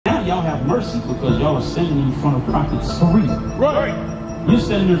now y'all have mercy because y'all are standing in front of prophets for real. Right. You're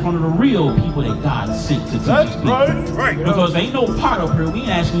standing in front of the real people that God sent to teach his people. Right. Because ain't no pot up here. We ain't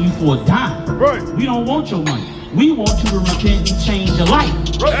asking you for a dime. Right. We don't want your money. We want you to repent and change your life.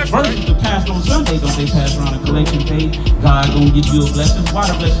 Right. Versus the pastor on Sunday, don't they pass around a collection plate? God gonna give you a blessing. Why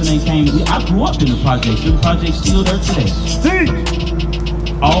the blessing ain't came? I grew up in the projects. The project's still there today.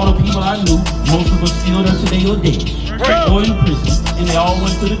 All the people I knew, most of us still there today or dead. Right. Or in prison. And they all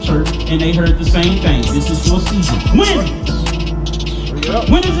went to the church and they heard the same thing. This is your season. When?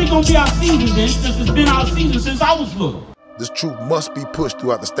 When is it going to be our season then, since it's been our season since I was little? This truth must be pushed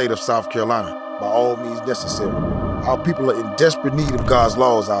throughout the state of South Carolina by all means necessary. Our people are in desperate need of God's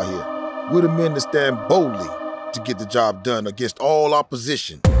laws out here. We're the men that stand boldly to get the job done against all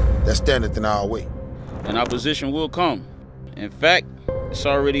opposition that standeth in our way. And opposition will come. In fact, it's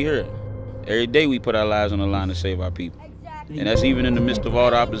already here. Every day we put our lives on the line to save our people. And that's even in the midst of all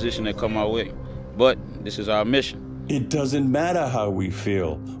the opposition that come our way. But this is our mission. It doesn't matter how we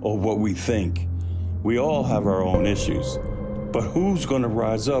feel or what we think. We all have our own issues. But who's going to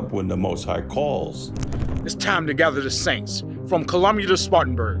rise up when the Most High calls? It's time to gather the saints from Columbia to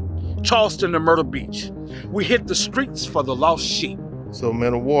Spartanburg, Charleston to Myrtle Beach. We hit the streets for the lost sheep. So,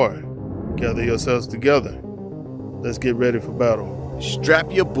 men of war, gather yourselves together. Let's get ready for battle.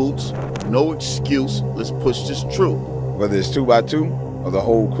 Strap your boots, no excuse, let's push this through. Whether it's 2 by 2 or the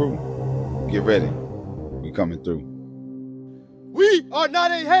whole crew, get ready. We coming through. We are not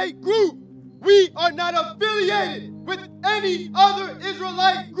a hate group. We are not affiliated with any other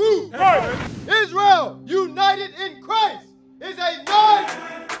Israelite group. Right. Israel, united in Christ, is a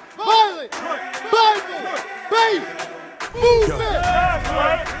non-violent, Bible-based movement.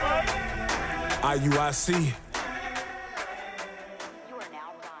 Iuic.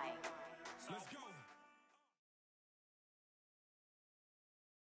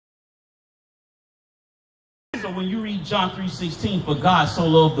 So when you read John 3:16, for God so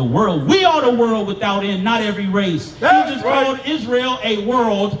loved the world, we are the world without end, not every race. He just called Israel a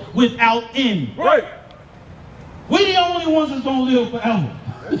world without end. Right. We the only ones that's gonna live forever.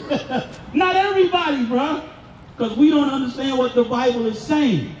 Not everybody, bro. Because we don't understand what the Bible is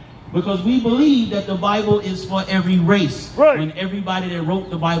saying. Because we believe that the Bible is for every race. Right. When everybody that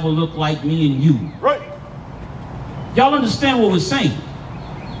wrote the Bible looked like me and you. Right. Y'all understand what we're saying?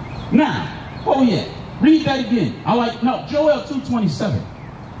 Now, oh yeah. Read that again. Joel 2:27.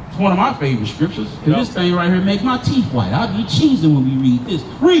 It's one of my favorite scriptures. And this thing right here make my teeth white. I'll be cheesing when we read this.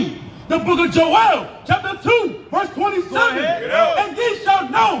 Read. The book of Joel, chapter 2, verse 27. And ye shall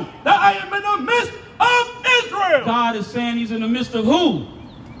know that I am in the midst of Israel. God is saying he's in the midst of who?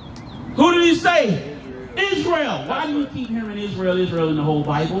 Who did he say? Israel. Why do you keep hearing Israel in the whole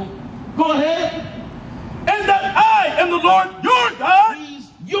Bible? Go ahead. And that I am the Lord your God. He's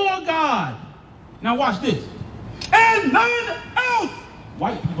your God. Now watch this. And none else.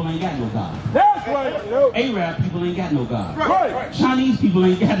 White people ain't got no God. That's right. Arab people ain't got no God. Right. Chinese people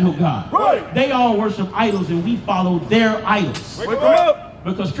ain't got no God. Right. They all worship idols and we follow their idols. Wake them up.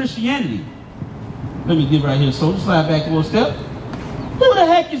 Because Christianity, let me get right here, so slide back a little step. Who the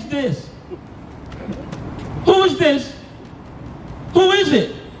heck is this? Who is this? Who is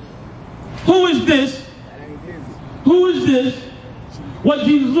it? Who is this? Who is this? What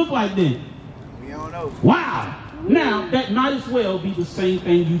Jesus look like then? We don't know. Wow. Now, that might as well be the same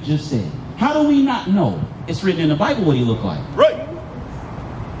thing you just said. How do we not know? It's written in the Bible what he looked like. Right.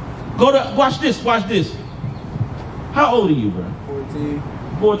 Go to, watch this, watch this. How old are you, bro? 14.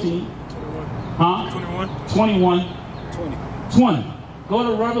 14. 21. Huh? 21. 21. 20. Go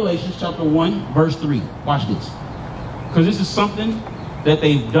to Revelation chapter 1, verse 3. Watch this. Because this is something that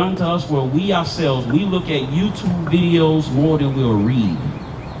they've done to us where we ourselves, we look at YouTube videos more than we'll read.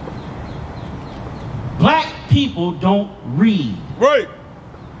 Black people don't read. Right.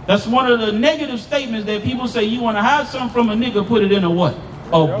 That's one of the negative statements that people say. You want to hide something from a nigga, put it in a what?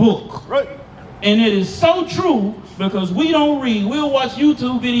 A book. Right. And it is so true because we don't read. We'll watch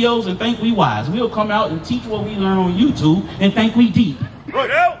YouTube videos and think we wise. We'll come out and teach what we learn on YouTube and think we deep.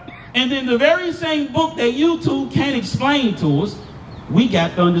 Right. And then the very same book that YouTube can't explain to us, we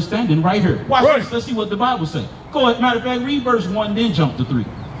got the understanding right here. Watch this. Let's see what the Bible says. Go ahead. Matter of fact, read verse 1, then jump to 3.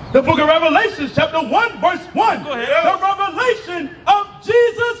 The book of Revelation, chapter 1, verse 1. Go ahead. The revelation of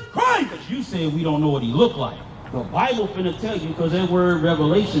Jesus Christ. Because you said we don't know what he looked like. The Bible finna tell you, because that word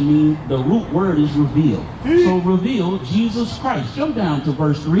revelation means the root word is reveal. So reveal Jesus Christ. Jump down to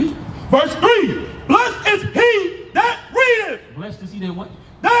verse 3. Verse 3. Blessed is he that readeth. Blessed is he that what?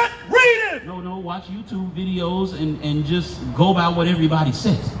 That readeth. No, watch YouTube videos and just go by what everybody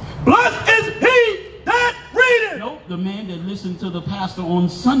says. Blessed is he that readeth. No, the man that listened to the pastor on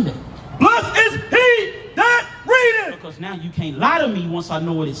Sunday. Blessed is he that readeth. Because now you can't lie to me once I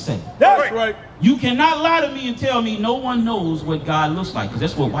know what it says. That's right. You cannot lie to me and tell me no one knows what God looks like, because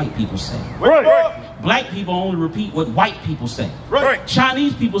that's what white people say. Right. Black people only repeat what white people say. Right.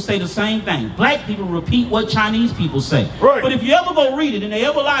 Chinese people say the same thing. Black people repeat what Chinese people say. Right. But if you ever go read it and they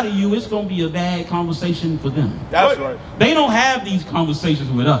ever lie to you, it's going to be a bad conversation for them. That's right. They don't have these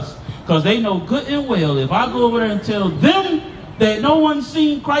conversations with us, because they know good and well if I go over there and tell them that no one's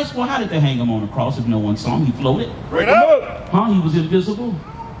seen Christ, well, how did they hang him on the cross if no one saw him? He floated. Right up. Huh? He was invisible.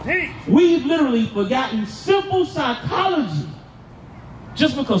 Teach. We've literally forgotten simple psychology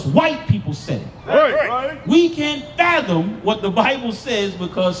just because white people said it. Right. We can't fathom what the Bible says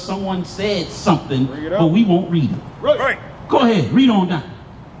because someone said something, but we won't read it. Right. Go ahead, read on down.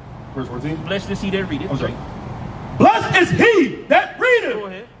 Verse 14. Blessed is he that readeth. Okay. Blessed is he that Go readeth,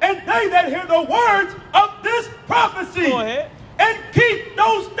 ahead. and they that hear the words of this prophecy, Go ahead. and keep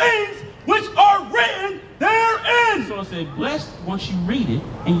those things which are written therein. So it said, blessed once you read it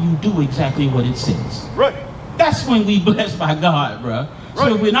and you do exactly what it says. Right. That's when we blessed by God, bruh. So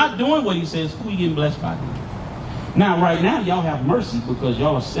Right. if we're not doing what he says, who we getting blessed by? Now, right now, y'all have mercy because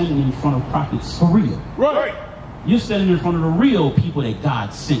y'all are standing in front of prophets for real. Right. You're standing in front of the real people that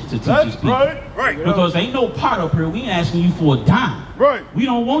God sent to teach his people. Right. Because ain't no pot up here. We ain't asking you for a dime. Right. We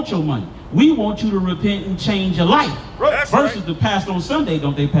don't want your money. We want you to repent and change your life. Right. That's Versus the pastor on Sunday,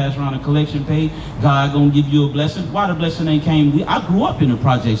 don't they pass around a collection page? God gonna give you a blessing. Why the blessing ain't came? I grew up in the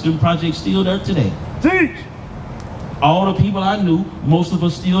projects. Them projects still there today. Teach. All the people I knew, most of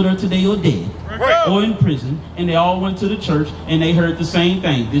us still there today or dead. Right. Or in prison. And they all went to the church and they heard the same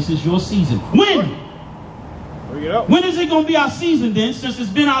thing. This is your season. When? Bring it up. When is it going to be our season then, since it's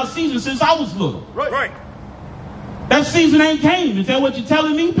been our season since I was little? Right. That season ain't came. Is that what you're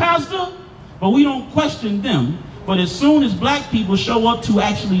telling me, Pastor? But we don't question them. But as soon as black people show up to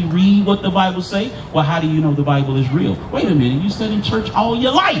actually read what the Bible say, well, how do you know the Bible is real? Wait a minute, you sat in church all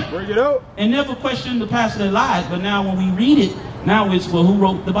your life. Bring it up. And never questioned the pastor that lied. But now when we read it, now it's, well, who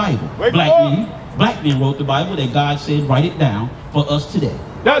wrote the Bible? Wake Black up. men. Black men wrote the Bible that God said, write it down for us today.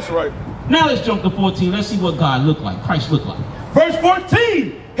 That's right. Now let's jump to 14. Let's see what God looked like, Christ looked like. Verse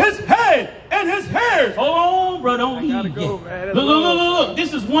 14. His head and his hairs. Hold on, bro. Don't leave yet. Look.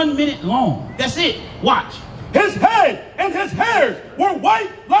 This is 1 minute long. That's it. Watch. His head and his hairs were white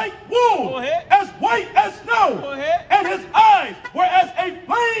like wool, Go ahead. as white as snow. Go ahead. And his eyes were as a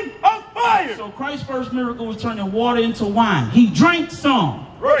flame of fire. So Christ's first miracle was turning water into wine. He drank some.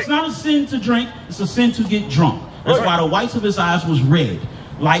 Right. It's not a sin to drink. It's a sin to get drunk. That's Right. why the whites of his eyes was red,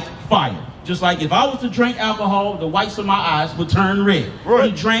 like fire. Just like if I was to drink alcohol, the whites of my eyes would turn red. Right.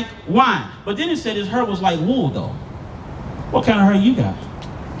 He drank wine. But then it said his hair was like wool, though. What kind of hair you got?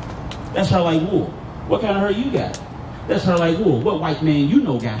 That's hair like wool. What kind of hair you got? That's hair like wool. What white man you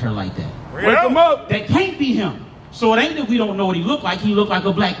know got hair like that? Wake him up. That can't be him. So it ain't that we don't know what he looked like. He looked like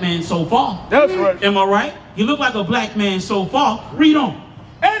a black man so far. That's right. Am I right? He looked like a black man so far. Read on.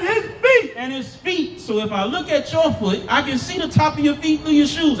 And his feet. And his feet. So if I look at your foot, I can see the top of your feet through your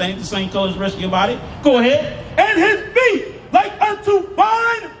shoes. Ain't the same color as the rest of your body. Go ahead. And his feet like unto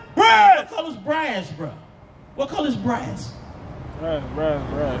fine brass. What color's brass, bro? What color's brass? Brass.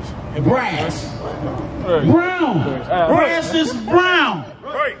 Brass. Brown. Brass is brown.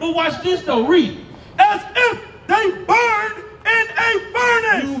 Right. But watch this though. Read. As if they burned in a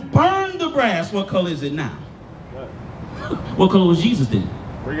furnace. You burn the brass. What color is it now? What color was Jesus then?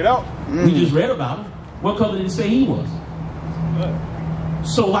 Bring it out. We just read about him. What color did it say he was?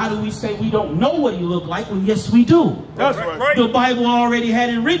 So why do we say we don't know what he looked like? Well, yes, we do. That's right. The Bible already had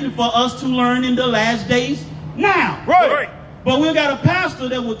it written for us to learn in the last days now. Right. But we got a pastor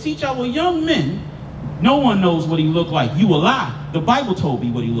that will teach our young men. No one knows what he looked like. You a lie. The Bible told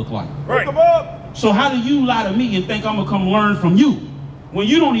me what he looked like. Wake him up. So how do you lie to me and think I'm going to come learn from you when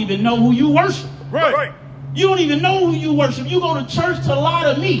you don't even know who you worship? Right. You don't even know who you worship. You go to church to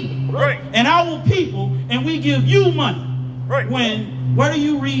lie to me Right. and our people, and we give you money. Right. Where do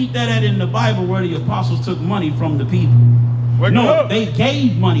you read that at in the Bible where the apostles took money from the people? Wake him No, up. they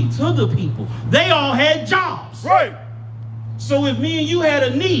gave money to the people. They all had jobs. Right. So if me and you had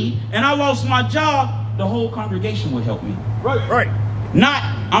a need and I lost my job, the whole congregation would help me. Right. Not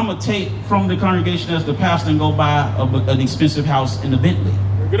I'm going to take from the congregation as the pastor and go buy an expensive house in a Bentley.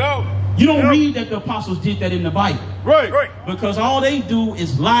 Bring it out. You don't read that the apostles did that in the Bible. Right. Because all they do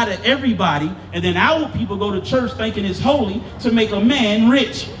is lie to everybody, and then our people go to church thinking it's holy to make a man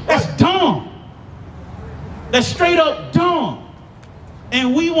rich. That's dumb. That's straight up dumb.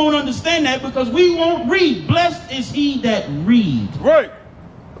 And we won't understand that because we won't read. Blessed is he that read. Right.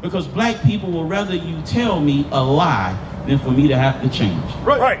 Because black people will rather you tell me a lie than for me to have to change.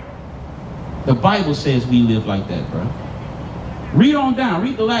 Right. The Bible says we live like that, bro. Read on down.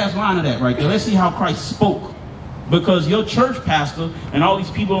 Read the last line of that right there. Let's see how Christ spoke. Because your church pastor and all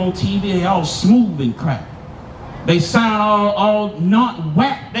these people on TV, they all smooth and crap. They sound all not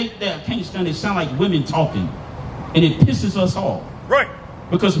whack. They can't stand. They sound like women talking. And it pisses us off. Right.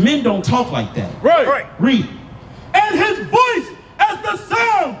 Because men don't talk like that. Right. Read. And his voice as the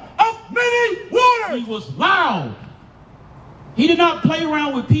sound of many waters. He was loud. He did not play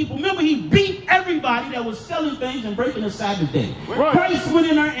around with people. Remember, he beat everybody that was selling things and breaking the Sabbath day. Right. Christ went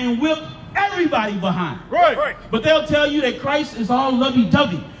in there and whipped everybody behind. Right. But they'll tell you that Christ is all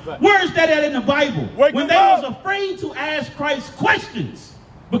lovey-dovey. Right. Where is that at in the Bible? When they was afraid to ask Christ questions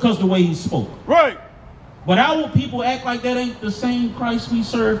because the way he spoke. Right. But our people act like that ain't the same Christ we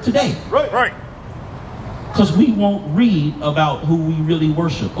serve today. Right. Because we won't read about who we really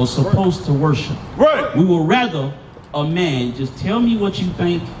worship or supposed to worship. Right. We will rather a man just tell me what you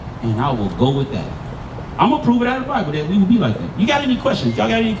think and I will go with that. I'm going to prove it out of the Bible that we will be like that. You got any questions? Y'all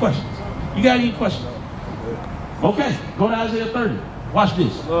got any questions? You got any questions? Okay, go to Isaiah 30. Watch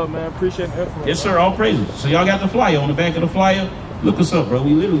this. Love, man. Appreciate the effort. Yes, sir. All praises. So y'all got the flyer. On the back of the flyer, look us up, bro.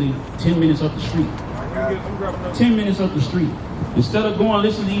 We literally 10 minutes up the street. 10 minutes up the street. Instead of going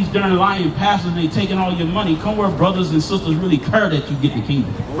listen to these darn lying pastors and they taking all your money, come where brothers and sisters really care that you get the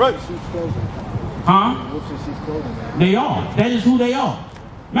kingdom. Right. Huh? They are. That is who they are.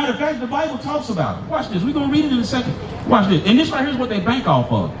 Matter of fact, the Bible talks about it. Watch this. We're going to read it in a second. Watch this. And this right here is what they bank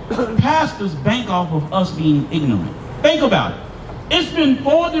off of. Pastors bank off of us being ignorant. Think about it. It's been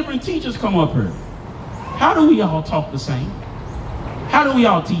 4 different teachers come up here. How do we all talk the same? How do we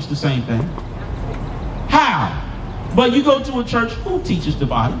all teach the same thing? How? But you go to a church, who teaches the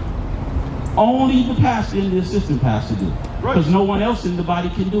body? Only the pastor and the assistant pastor do. Because no one else in the body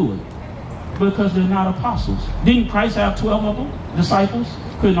can do it. Because they're not apostles. Didn't Christ have 12 of them, disciples?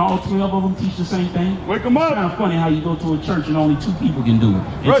 Couldn't all 12 of them teach the same thing? Wake them up. It's kind of funny how you go to a church and only 2 people can do it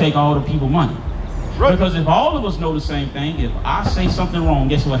and Right. take all the people money. Right. Because if all of us know the same thing, if I say something wrong,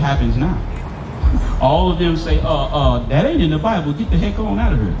 guess what happens now? All of them say, that ain't in the Bible. Get the heck on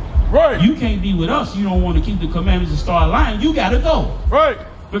out of here. Right. You can't be with us. You don't want to keep the commandments and start lying. You got to go. Right.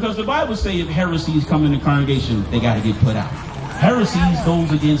 Because the Bible says if heresies come in the congregation, they got to get put out. Heresies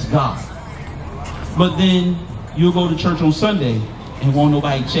goes against God. But then you'll go to church on Sunday and won't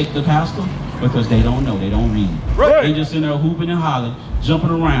nobody check the pastor because they don't know. They don't read. Right. They just in there hooping and hollering, jumping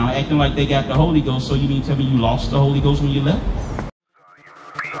around, acting like they got the Holy Ghost. So you mean tell me you lost the Holy Ghost when you left?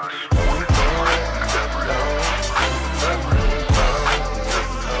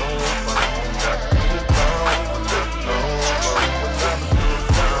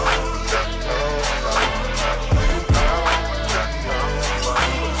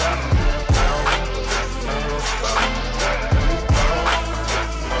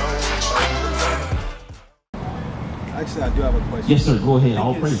 Actually, I do have a question. Yes, sir. Go ahead.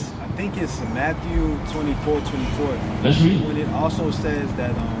 All praise. I think it's Matthew 24:24. Let's read it. When it also says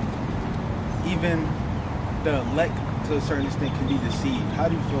that even the elect, to a certain extent, can be deceived. How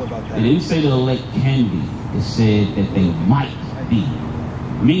do you feel about that? It didn't say the elect can be. It said that they might be.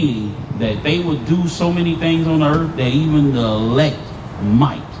 Meaning that they would do so many things on earth that even the elect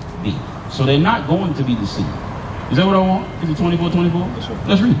might be. So they're not going to be deceived. Is that what I want? Is it 24:24? Yes, sir.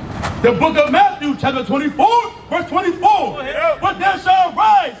 Let's read. The book of Matthew, chapter 24, verse 24. But there shall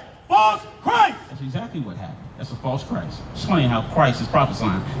rise false Christ. That's exactly what happened. That's a false Christ. Explain how Christ is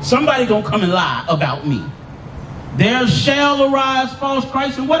prophesying. Somebody gonna come and lie about me. There shall arise false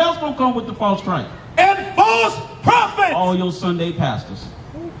Christ. And what else gonna come with the false Christ? And false prophets. All your Sunday pastors.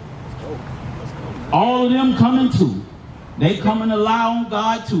 All of them coming too. They coming to lie on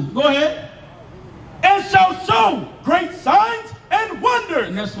God too. Go ahead. And shall show great signs and wonders.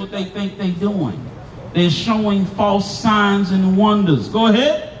 And that's what they think they're doing. They're showing false signs and wonders. Go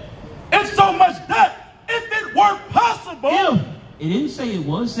ahead. And so much that if it were possible. If. It didn't say it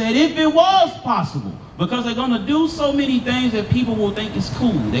was. It said if it was possible. Because they're going to do so many things that people will think is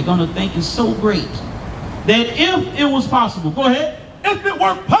cool. They're going to think it's so great. That if it was possible. Go ahead. If it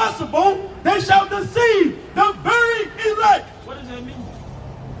were possible, they shall deceive the very elect. What does that mean?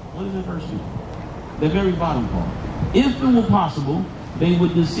 What does that verse mean? The very bottom part. If it were possible, they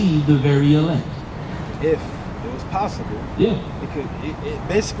would deceive the very elect. If it was possible, Yeah. it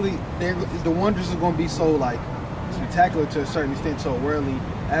basically, the wonders are going to be so like spectacular to a certain extent, to a worldly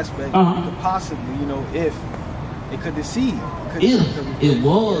aspect. You could possibly, if it could deceive. If it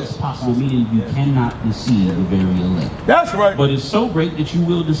was possible, meaning you cannot deceive the very elect. That's right. But it's so great that you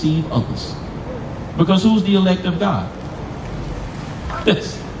will deceive others. Because who's the elect of God?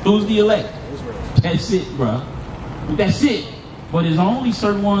 Who's the elect? That's it, bro. That's it. But there's only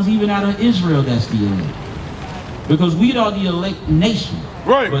certain ones even out of Israel that's the elect. Because we are the elect nation.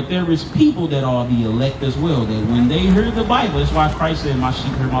 Right. But there is people that are the elect as well. That when they hear the Bible, that's why Christ said, my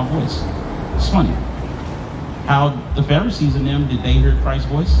sheep hear my voice. It's funny. How the Pharisees and them, did they hear Christ's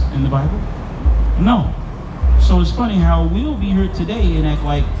voice in the Bible? No. So it's funny how we'll be here today and act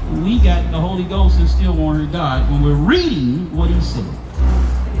like we got the Holy Ghost and still won't hear God when we're reading what he said.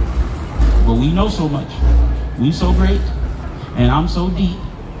 But we know so much. We so great, and I'm so deep,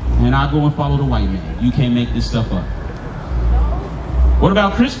 and I go and follow the white man. You can't make this stuff up. What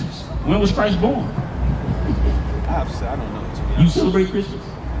about Christmas? When was Christ born? I don't know. You celebrate Christmas?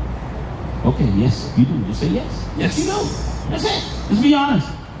 Okay, yes, you do. Just say yes. Yes, you do. That's it. Let's be honest.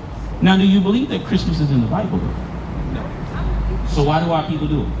 Now, do you believe that Christmas is in the Bible? No. So why do our people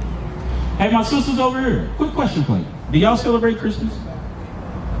do it? Hey, my sisters over here, quick question for you. Do y'all celebrate Christmas?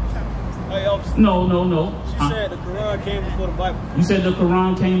 Hey, No. She said the Quran came before the Bible. You said the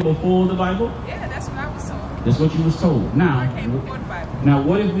Quran came before the Bible? Yeah, that's what I was told. That's what you was told. Now, It came before the Bible. now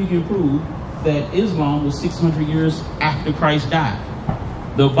what if we can prove that Islam was 600 years after Christ died?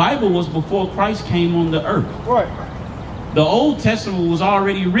 The Bible was before Christ came on the earth. Right. The Old Testament was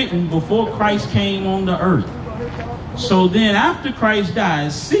already written before Christ came on the earth. So then after Christ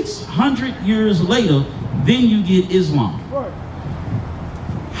died, 600 years later, then you get Islam. Right.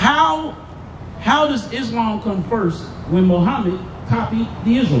 How does Islam come first when Muhammad copied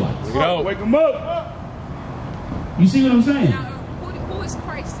the Israelites? Wake them up. You see what I'm saying? Now, who is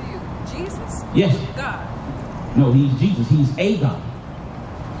Christ to you? Jesus? Yes. God? No, he's Jesus. He's a God.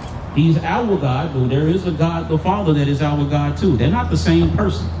 He's our God, but there is a God, the Father, that is our God too. They're not the same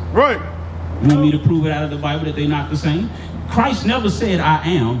person. Right. You want me to prove it out of the Bible that they're not the same? Christ never said, I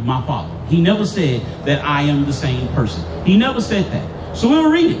am my Father. He never said that I am the same person. He never said that. So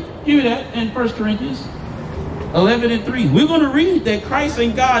we'll read it. Give me that in 1 Corinthians 11:3. We're going to read that Christ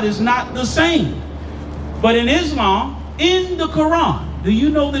and God is not the same. But in Islam, in the Quran, do you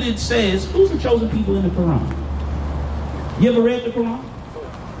know that it says, who's the chosen people in the Quran? You ever read the Quran?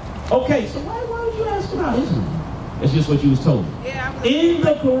 Okay, so why would you ask about Islam? That's just what you was told. Yeah, in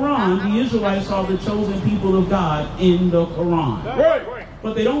the Quran, the Israelites are the chosen people of God in the Quran. Right.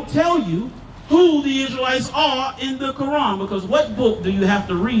 But they don't tell you who the Israelites are in the Quran, because what book do you have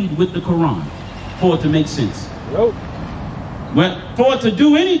to read with the Quran for it to make sense? Nope. Well, for it to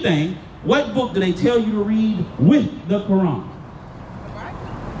do anything, what book do they tell you to read with the Quran?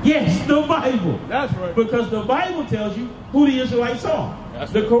 Yes, the Bible. That's right. Because the Bible tells you who the Israelites are.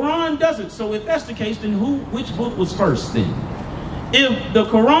 The Quran doesn't. So if that's the case, then which book was first then? If the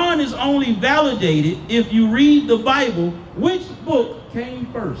Quran is only validated if you read the Bible, which book came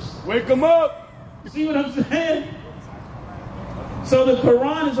first? Wake them up. See what I'm saying? So the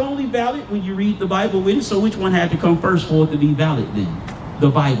Quran is only valid when you read the Bible with it. So which one had to come first for it to be valid then? The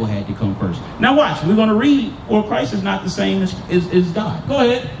Bible had to come first. Now watch, we're going to read, or Christ is not the same as God. Go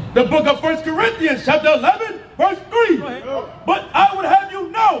ahead. The book of 1 Corinthians, chapter 11, verse 3. But I would have you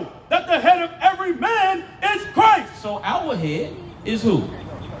know that the head of every man is Christ. So our head is who?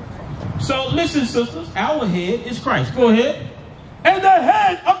 So listen, sisters, our head is Christ. Go ahead. And the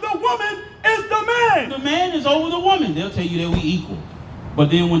head of the woman is the man. The man is over the woman. They'll tell you that we equal.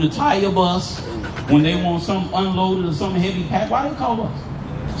 But then when the tire busts, when they want something unloaded or something heavy packed, why they call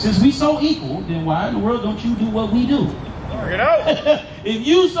us? Since we so equal, then why in the world don't you do what we do? Get out. If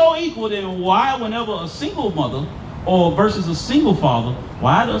you so equal, then why whenever a single mother or versus a single father,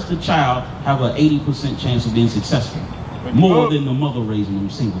 why does the child have an 80% chance of being successful? More than the mother raising a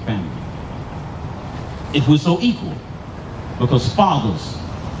single family. If we're so equal. Because fathers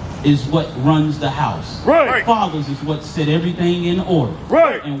is what runs the house. Right. Fathers is what set everything in order.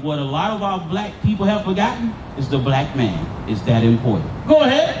 Right. And what a lot of our black people have forgotten is the black man is that important. Go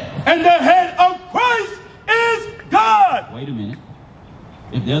ahead. And the head of Christ is God. Wait a minute.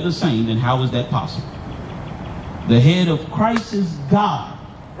 If they're the same, then how is that possible? The head of Christ is God.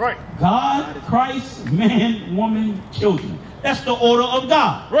 Right. God, Christ, man, woman, children. That's the order of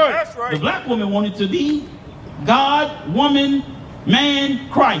God. Right. That's right. The black woman wanted to be God, woman, man,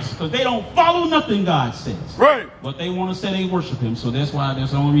 Christ, because they don't follow nothing God says. Right. But they want to say they worship him, so that's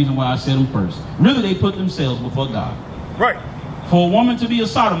the only reason why I said them first. Really, they put themselves before God. Right. For a woman to be a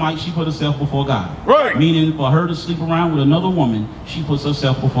sodomite, she put herself before God. Right. Meaning for her to sleep around with another woman, she puts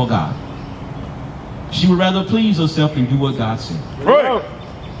herself before God. She would rather please herself than do what God said. Right.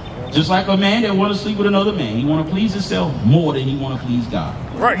 Just like a man that want to sleep with another man. He want to please himself more than he want to please God.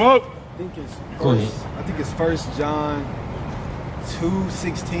 Right. Go ahead. I think it's 1 John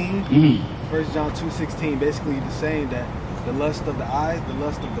 2:16. 1 John 2:16, basically the saying that the lust of the eye, the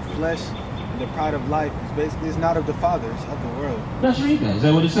lust of the flesh, and the pride of life is basically it's not of the Father, it's of the world. Let's read that. Is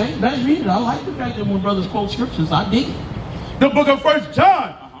that what it says? Let's read it. I like the fact that when brothers quote scriptures, I dig it. The book of 1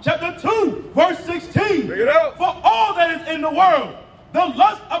 John, chapter 2, verse 16. Bring it out. For all that is in the world, the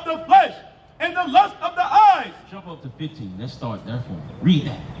lust of the flesh and the lust of the eyes. Jump up to 15. Let's start there for me. Read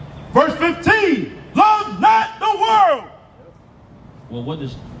that. Verse 15. Love not the world. Well,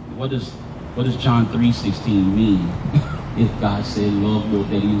 what does John 3:16 mean? If God said love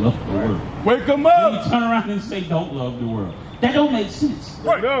that he loved the world. Wake them up. Then you turn around and say don't love the world. That don't make sense.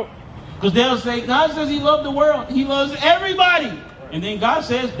 Right. Because they'll say God says he loved the world. He loves everybody. And then God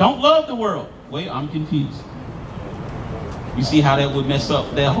says don't love the world. Wait, I'm confused. You see how that would mess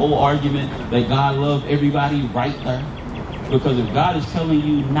up that whole argument that God loved everybody right there? Because if God is telling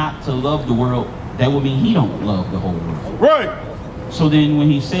you not to love the world, that would mean he don't love the whole world. Right. So then when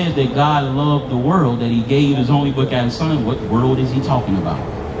he says that God loved the world, that he gave his only begotten son, what world is he talking about?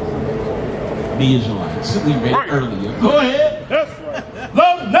 The Israelites. We read it earlier. Go ahead. Yes.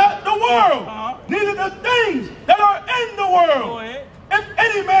 Love not the world, neither the things that are in the world. Go ahead. If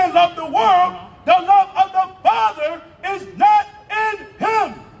any man love the world, the love of the Father is not in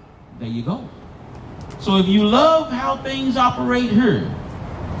him. There you go. So if you love how things operate here,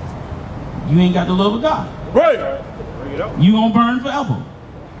 you ain't got the love of God. Right. You gonna burn forever.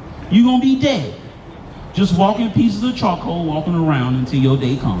 You gonna be dead. Just walking pieces of charcoal, walking around until your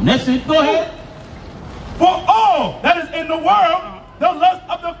day comes. That's it. Go ahead. For all that is in the world, the lust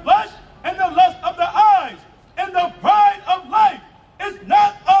of the flesh and the lust of the eyes and the pride of life is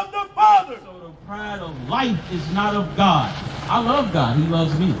not of the Father. So the pride of life is not of God. I love God. He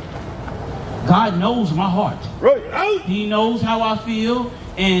loves me. God knows my heart. Right. He knows how I feel,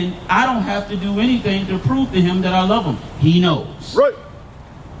 and I don't have to do anything to prove to him that I love him. He knows. Right.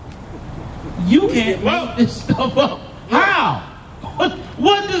 You can't make this stuff up. How?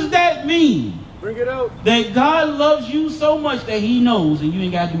 What does that mean? Bring it out. That God loves you so much that he knows and you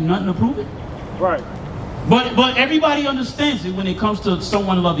ain't got to do nothing to prove it? Right. But everybody understands it when it comes to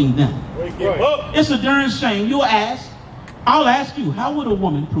someone loving them. Wake him up. It's a darn shame. You'll ask. I'll ask you, how would a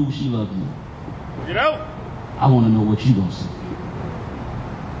woman prove she loves you? Bring it out. I want to know what you gonna say.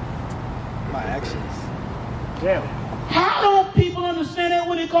 My actions. Damn. How don't people understand that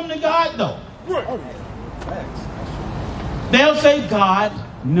when it comes to God, though? Right. Oh, facts. They'll say, God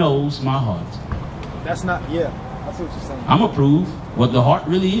knows my heart. That's not, yeah. That's what you're saying. I'm going to prove what the heart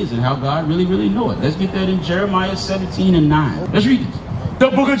really is and how God really, really know it. Let's get that in Jeremiah 17:9. Let's read it. The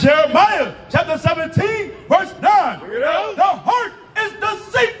book of Jeremiah, chapter 17, verse 9. Bring it out. The heart is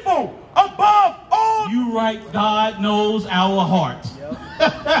deceitful above all. You right, God knows our heart. Yep.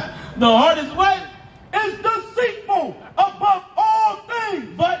 The heart is what? Is deceitful above all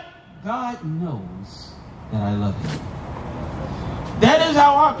things. But God knows that I love him. That is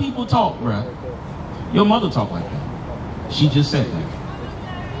how our people talk, bruh. Your mother talk like that. She just said that.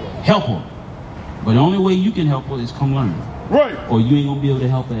 Help her. But the only way you can help her is come learn. Right. Or you ain't going to be able to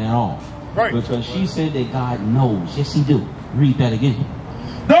help her at all. Right. Because she said that God knows. Yes, he do. Read that again.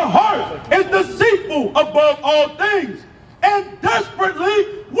 The heart is deceitful above all things and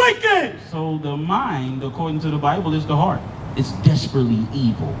desperately wicked. So the mind, according to the Bible, is the heart. It's desperately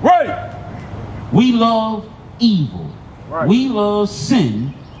evil. Right. We love evil. Right. We love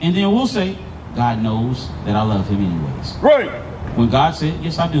sin. And then we'll say, God knows that I love him anyways. Right. When God said,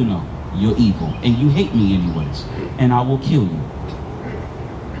 yes, I do know. You're evil. And you hate me anyways. And I will kill you.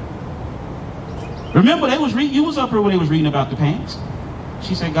 Remember, you was up here when they was reading about the pants.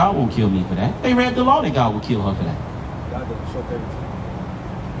 She said, God won't kill me for that. They read the law that God would kill her for that. God doesn't show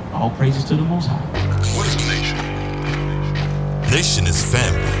everything. All praises to the Most High. What is a nation? Nation is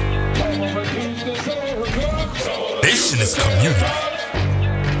family. Nation is community.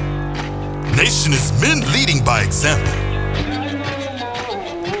 Nation is men leading by example.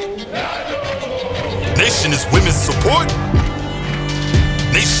 Nation is women's support.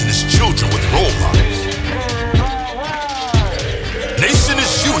 Nation is children with role models. Nation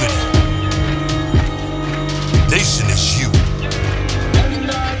is unity. Nation is you.